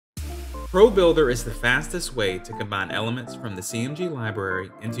Pro Builder is the fastest way to combine elements from the CMG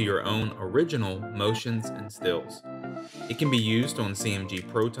library into your own original motions and stills. It can be used on CMG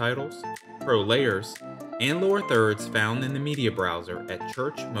Pro titles, Pro layers, and lower thirds found in the media browser at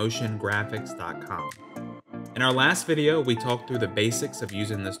churchmotiongraphics.com. In our last video, we talked through the basics of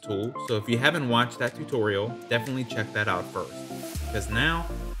using this tool, so if you haven't watched that tutorial, definitely check that out first. Because now,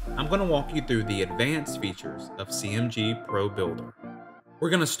 I'm going to walk you through the advanced features of CMG Pro Builder. We're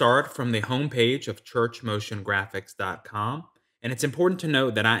going to start from the homepage of churchmotiongraphics.com, and it's important to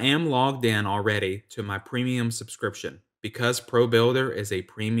note that I am logged in already to my premium subscription. Because Pro Builder is a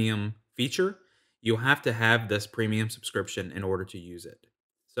premium feature, you'll have to have this premium subscription in order to use it.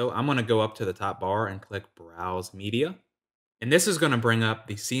 So I'm going to go up to the top bar and click Browse Media. And this is going to bring up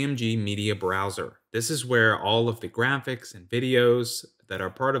the CMG Media Browser. This is where all of the graphics and videos that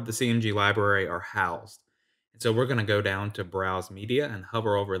are part of the CMG library are housed. And so we're going to go down to Browse Media and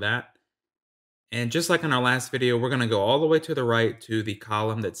hover over that. And just like in our last video, we're going to go all the way to the right to the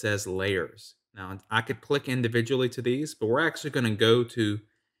column that says Layers. Now, I could click individually to these, but we're actually going to go to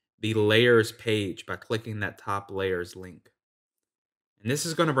the Layers page by clicking that top Layers link. And this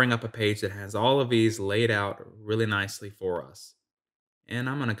is going to bring up a page that has all of these laid out really nicely for us. And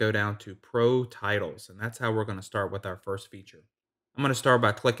I'm going to go down to Pro Titles, and that's how we're going to start with our first feature. I'm going to start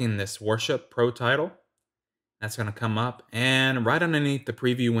by clicking this Worship Pro Title. That's going to come up, and right underneath the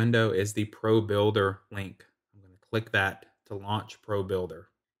preview window is the Pro Builder link. I'm going to click that to launch Pro Builder.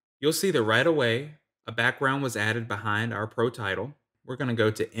 You'll see that right away, a background was added behind our Pro title. We're going to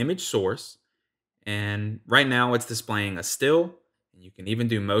go to Image Source, and right now it's displaying a still, and you can even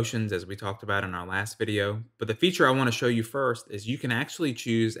do motions as we talked about in our last video. But the feature I want to show you first is you can actually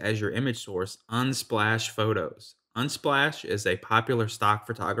choose as your image source Unsplash photos. Unsplash is a popular stock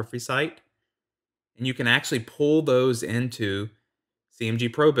photography site, and you can actually pull those into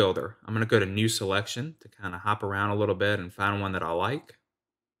CMG Pro Builder. I'm going to go to New Selection to kind of hop around a little bit and find one that I like.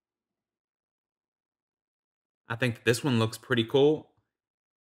 I think that this one looks pretty cool.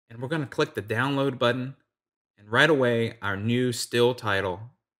 And we're going to click the download button. And right away, our new still title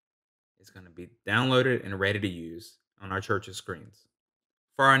is going to be downloaded and ready to use on our church's screens.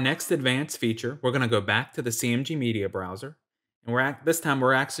 For our next advanced feature, we're going to go back to the CMG Media Browser. And this time,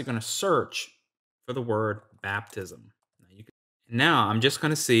 we're actually going to search for the word baptism. Now I'm just going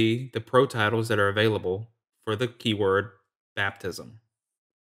to see the pro titles that are available for the keyword baptism.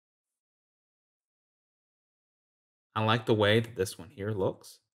 I like the way that this one here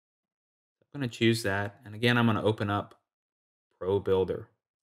looks. I'm going to choose that. And again, I'm going to open up Pro Builder.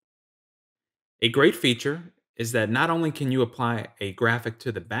 A great feature is that not only can you apply a graphic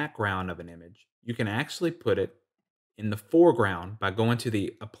to the background of an image, you can actually put it in the foreground by going to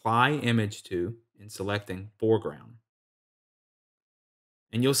the Apply Image to and selecting Foreground.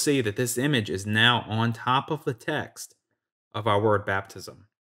 And you'll see that this image is now on top of the text of our word baptism.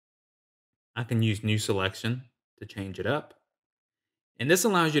 I can use New Selection to change it up. And this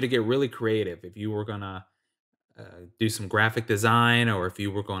allows you to get really creative if you were going to do some graphic design, or if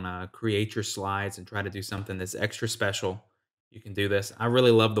you were going to create your slides and try to do something that's extra special. You can do this. I really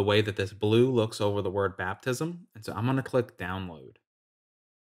love the way that this blue looks over the word baptism. And so I'm going to click Download.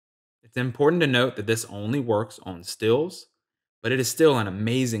 It's important to note that this only works on stills, but it is still an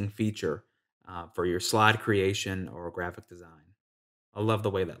amazing feature for your slide creation or graphic design. I love the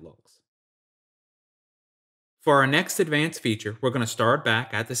way that looks. For our next advanced feature, we're going to start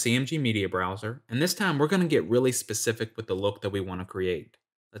back at the CMG Media Browser, and this time we're going to get really specific with the look that we want to create.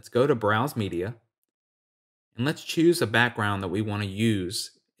 Let's go to Browse Media, and let's choose a background that we want to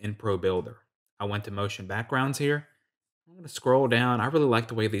use in Pro Builder. I went to Motion Backgrounds here. I'm going to scroll down. I really like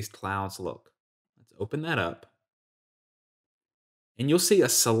the way these clouds look. Let's open that up. And you'll see a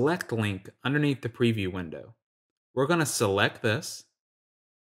select link underneath the preview window. We're going to select this.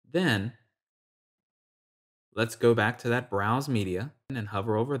 Then let's go back to that Browse Media and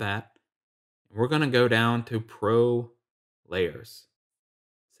hover over that. We're going to go down to Pro Layers.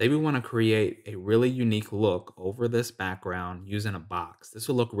 Say we want to create a really unique look over this background using a box. This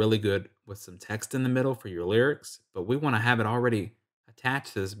will look really good with some text in the middle for your lyrics, but we want to have it already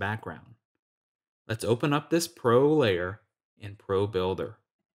attached to this background. Let's open up this Pro layer in Pro Builder.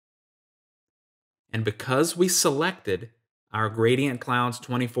 And because we selected our Gradient Clouds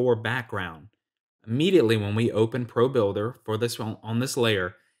 24 background, immediately when we open Pro Builder for this one on this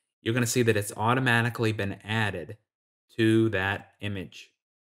layer, you're going to see that it's automatically been added to that image.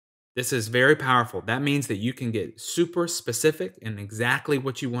 This is very powerful. That means that you can get super specific in exactly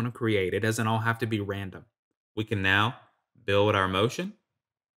what you want to create. It doesn't all have to be random. We can now build our motion.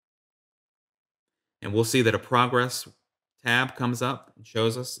 And we'll see that a progress tab comes up and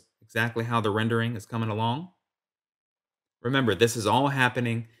shows us exactly how the rendering is coming along. Remember, this is all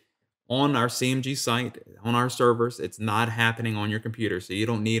happening on our CMG site, on our servers. It's not happening on your computer, so you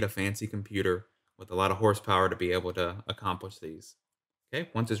don't need a fancy computer with a lot of horsepower to be able to accomplish these. Okay,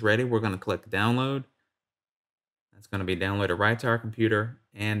 once it's ready, we're going to click download. That's going to be downloaded right to our computer.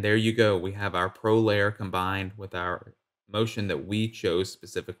 And there you go. We have our pro layer combined with our motion that we chose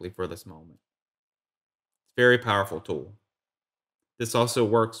specifically for this moment. It's a very powerful tool. This also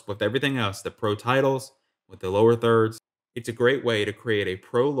works with everything else, the pro titles, with the lower thirds. It's a great way to create a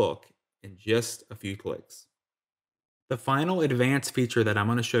pro look in just a few clicks. The final advanced feature that I'm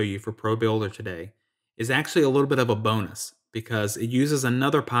going to show you for Pro Builder today is actually a little bit of a bonus because it uses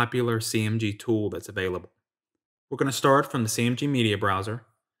another popular CMG tool that's available. We're going to start from the CMG Media Browser.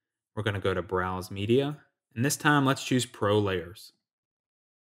 We're going to go to Browse Media, and this time let's choose Pro Layers.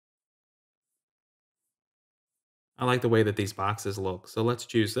 I like the way that these boxes look, so let's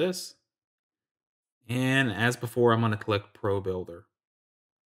choose this. And as before, I'm going to click Pro Builder.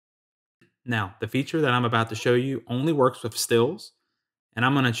 Now, the feature that I'm about to show you only works with stills, and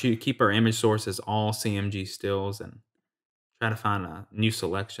I'm going to keep our image sources all CMG stills and try to find a new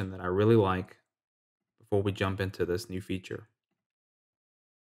selection that I really like before we jump into this new feature.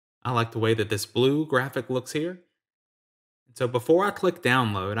 I like the way that this blue graphic looks here. So before I click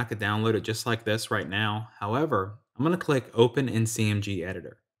download, I could download it just like this right now. However, I'm going to click Open in CMG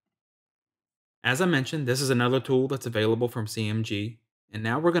Editor. As I mentioned, this is another tool that's available from CMG. And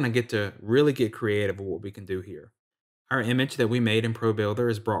now we're going to really get creative with what we can do here. Our image that we made in Pro Builder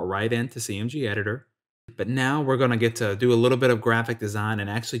is brought right into CMG Editor. But now we're going to get to do a little bit of graphic design and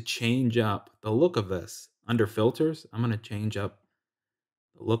actually change up the look of this. Under filters, I'm going to change up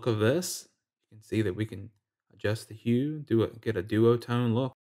the look of this. You can see that we can adjust the hue, get a duotone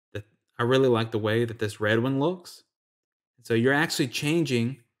look. I really like the way that this red one looks. So you're actually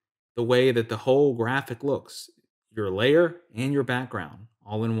changing the way that the whole graphic looks. Your layer and your background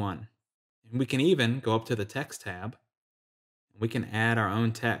all in one. And we can even go up to the text tab. We can add our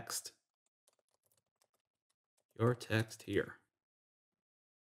own text. Your text here.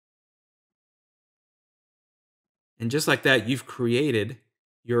 And just like that, you've created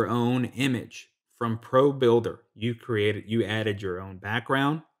your own image from Pro Builder. You added your own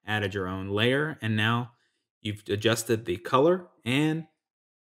background, added your own layer, and now you've adjusted the color and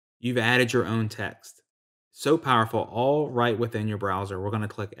you've added your own text. So powerful, all right within your browser. We're going to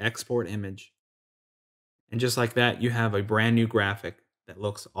click Export Image. And just like that, you have a brand new graphic that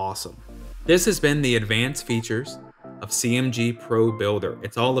looks awesome. This has been the advanced features of CMG Pro Builder.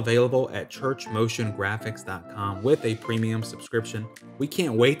 It's all available at churchmotiongraphics.com with a premium subscription. We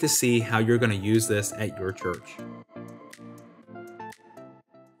can't wait to see how you're going to use this at your church.